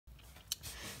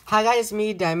Hi guys,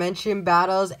 me, Dimension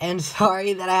Battles, and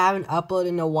sorry that I haven't uploaded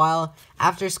in a while.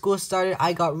 After school started,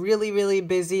 I got really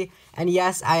busy, and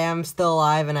yes, I am still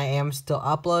alive and I am still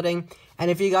uploading. And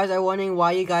if you guys are wondering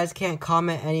why you guys can't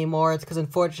comment anymore, it's because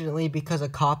unfortunately, because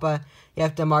of COPPA, you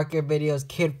have to mark your videos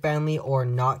kid-friendly or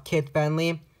not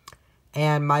kid-friendly.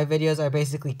 And my videos are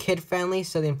basically kid-friendly,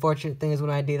 so the unfortunate thing is when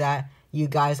I do that, you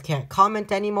guys can't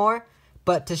comment anymore.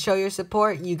 But to show your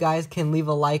support, you guys can leave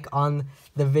a like on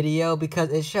the video because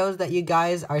it shows that you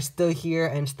guys are still here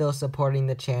and still supporting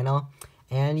the channel.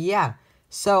 And yeah,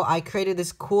 so I created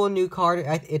this cool new card.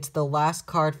 It's the last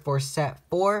card for set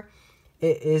 4.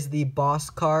 It is the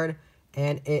boss card,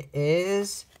 and it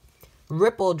is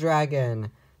Ripple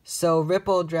Dragon. So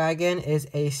Ripple Dragon is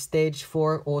a stage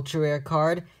 4 ultra rare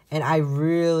card, and I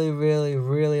really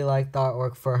like the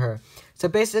artwork for her. So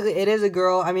basically, it is a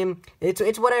girl. I mean,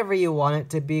 it's whatever you want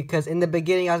it to be, because in the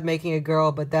beginning I was making a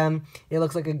girl, but then it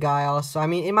looks like a guy also. I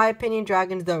mean, in my opinion,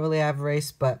 dragons don't really have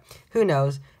race, but who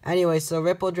knows. Anyway, so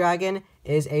Ripple Dragon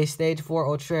is a stage 4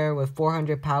 ultra rare with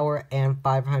 400 power and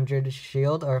 500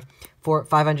 shield, or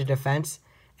 500 defense.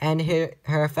 And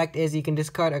her effect is you can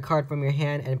discard a card from your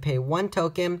hand and pay 1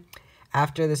 token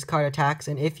after this card attacks.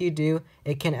 And if you do,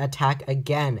 it can attack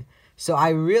again. So I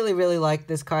really like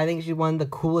this card. I think she's one of the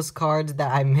coolest cards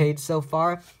that I made so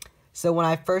far. So when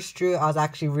I first drew it, I was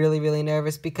actually really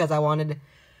nervous because I wanted,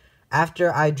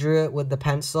 after I drew it with the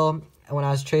pencil, when I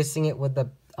was tracing it with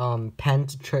the pen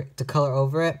to color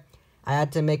over it, I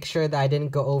had to make sure that I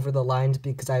didn't go over the lines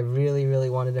because I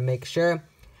really wanted to make sure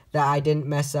that I didn't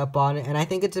mess up on it. And I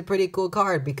think it's a pretty cool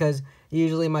card because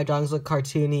usually my drawings look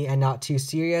cartoony and not too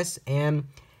serious, and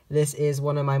this is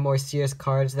one of my more serious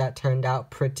cards that turned out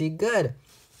pretty good.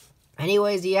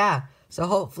 Anyways, yeah, so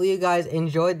hopefully you guys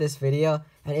enjoyed this video,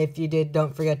 and if you did,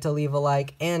 don't forget to leave a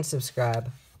like and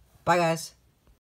subscribe. Bye guys.